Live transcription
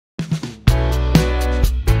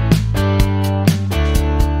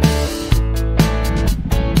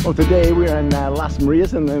Well, today we are in Las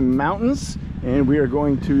Marias in the mountains, and we are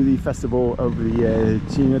going to the festival of the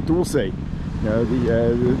Chinas Dulces, you know,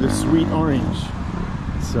 the sweet orange.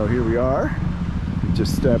 So here we are,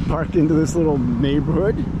 just parked into this little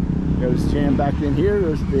neighborhood. There's jam back in here.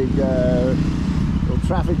 There's a big little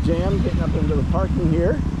traffic jam getting up into the parking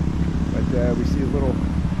here, but we see little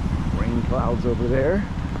rain clouds over there.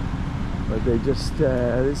 But they just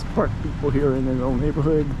park people here in their little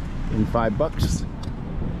neighborhood in $5.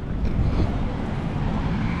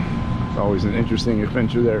 It's always an interesting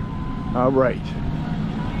adventure there. All right,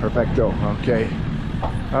 perfecto. Okay,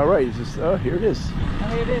 all right. It's just, oh, here it is. Oh,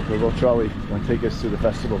 here it is. The little trolley is going to take us to the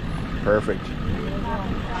festival. Perfect.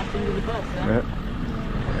 Yep.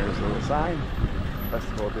 There's a little sign,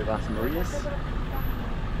 Festival de las Marias,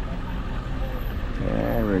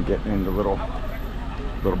 and we're getting in the little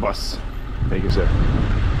bus. Take us there.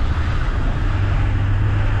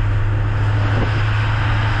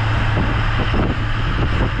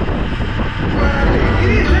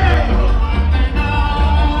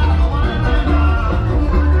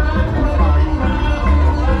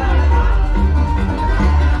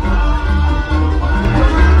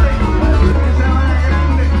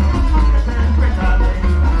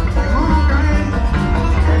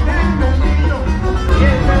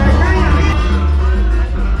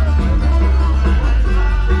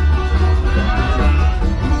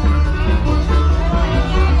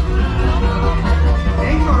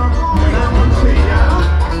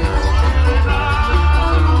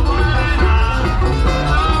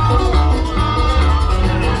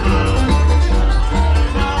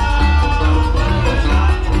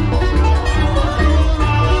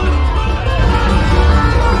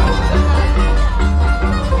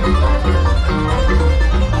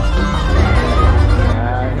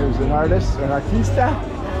 An artista.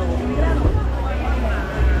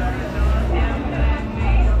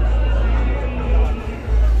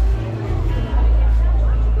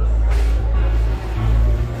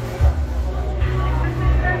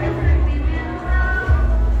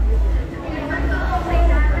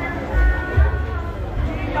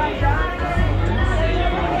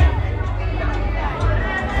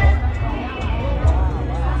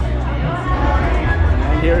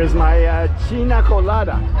 And here is my China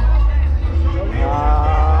colada.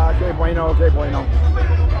 Ah, qué bueno, qué bueno.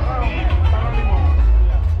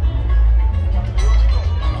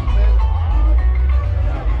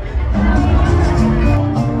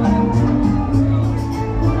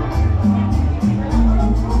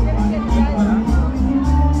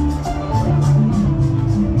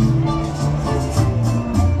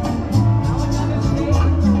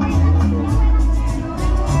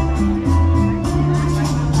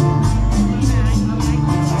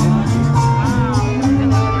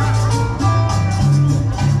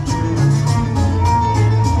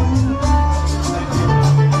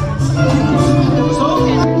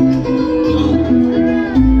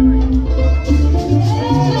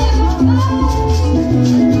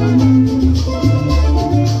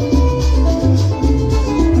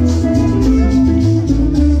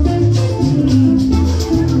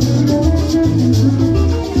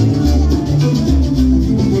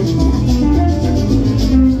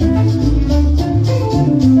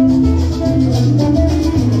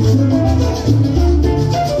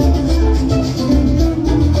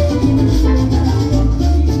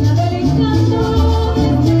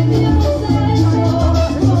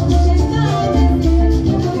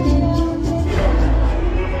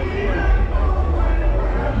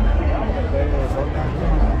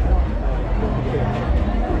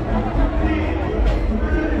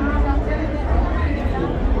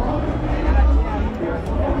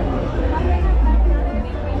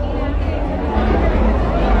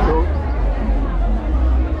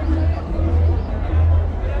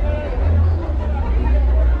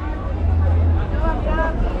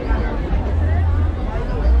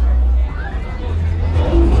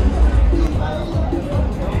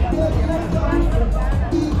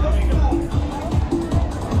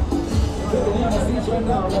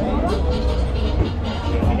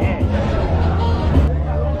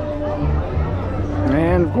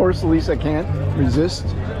 And of course, Lisa can't resist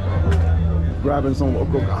grabbing some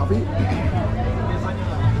local coffee.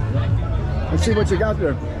 Let's see what you got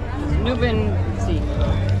there. Nuben tea.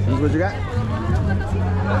 This is what you got?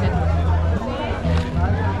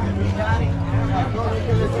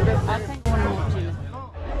 I'll take one more too.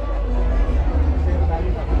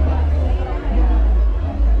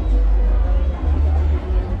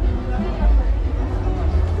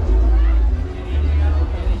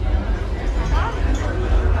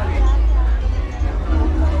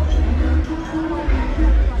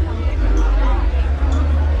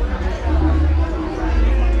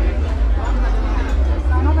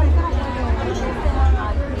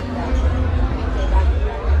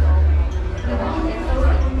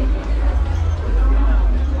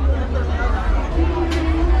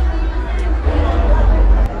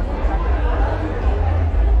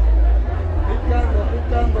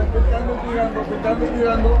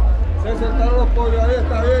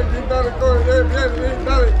 está bien, dale, bien,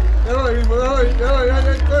 dale. Ya lo mismo, ya,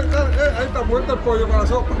 ahí está muerto el pollo para la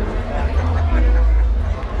sopa.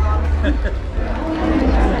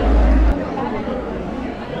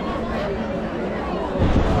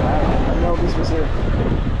 I know this was here.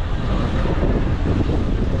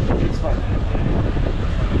 It's fun.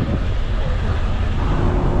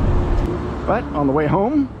 But on the way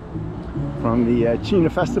home from the CHEE-nah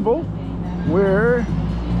festival, we're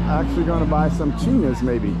actually going to buy some Chinas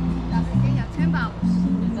maybe. $10.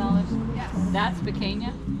 $10. Yes. That's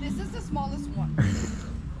pequeña? This is the smallest one.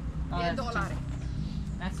 Oh, $10.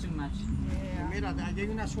 That's too much. Yeah. Mira, allí hay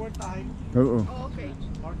una suelta ahí. Uh-oh. Oh, okay.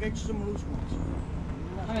 I'll get you some loose ones.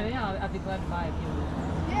 Oh, yeah, I'd be glad to buy a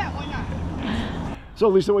few. Yeah, why not? So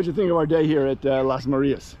Lisa, what did you think of our day here at Las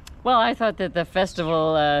Marias? Well, I thought that the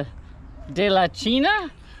festival de la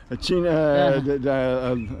China, Chinas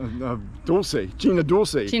Dulces.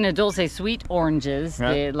 Chinas Dulces sweet oranges,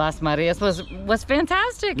 Yeah. de Las Marias was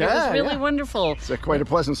fantastic. It was really wonderful. It's quite a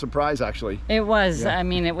pleasant surprise, actually. It was. Yeah. I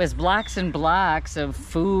mean, it was blocks and blocks of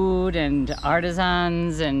food and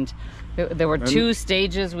artisans, and there were two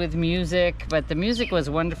stages with music, but the music was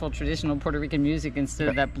wonderful, traditional Puerto Rican music instead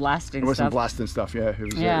of that blasting It wasn't stuff. blasting stuff, yeah. It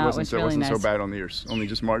was really wasn't so nice. bad on the ears, only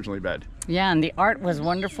just marginally bad. Yeah, and the art was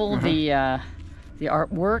wonderful. The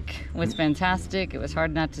artwork was fantastic. It was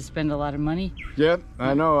hard not to spend a lot of money. Yeah,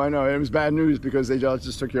 I know. It was bad news because they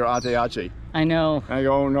just took your ate-ache. I know. I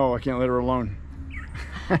go, oh no, I can't let her alone.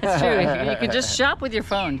 It's true. You can just shop with your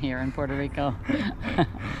phone here in Puerto Rico.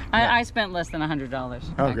 I spent less than $100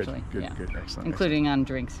 Oh, actually. good, Yeah. good, excellent. Including on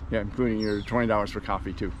drinks. Yeah, including your $20 for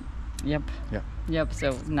coffee too. Yep. Yeah. Yep.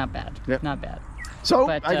 So not bad. Yep. Not bad. So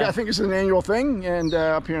But, I think it's an annual thing, and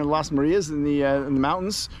up here in Las Marias in the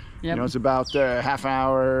mountains, Yep. you know, it's about half an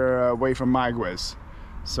hour away from Maguez.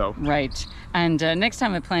 So Right. And next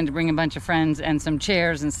time I plan to bring a bunch of friends and some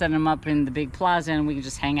chairs and set them up in the big plaza, and we can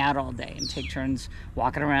just hang out all day and take turns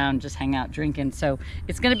walking around, just hang out drinking. So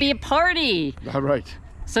it's going to be a party. all right.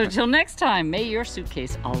 So till next time, may your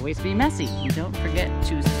suitcase always be messy. And don't forget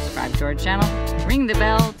to subscribe to our channel, ring the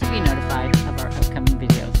bell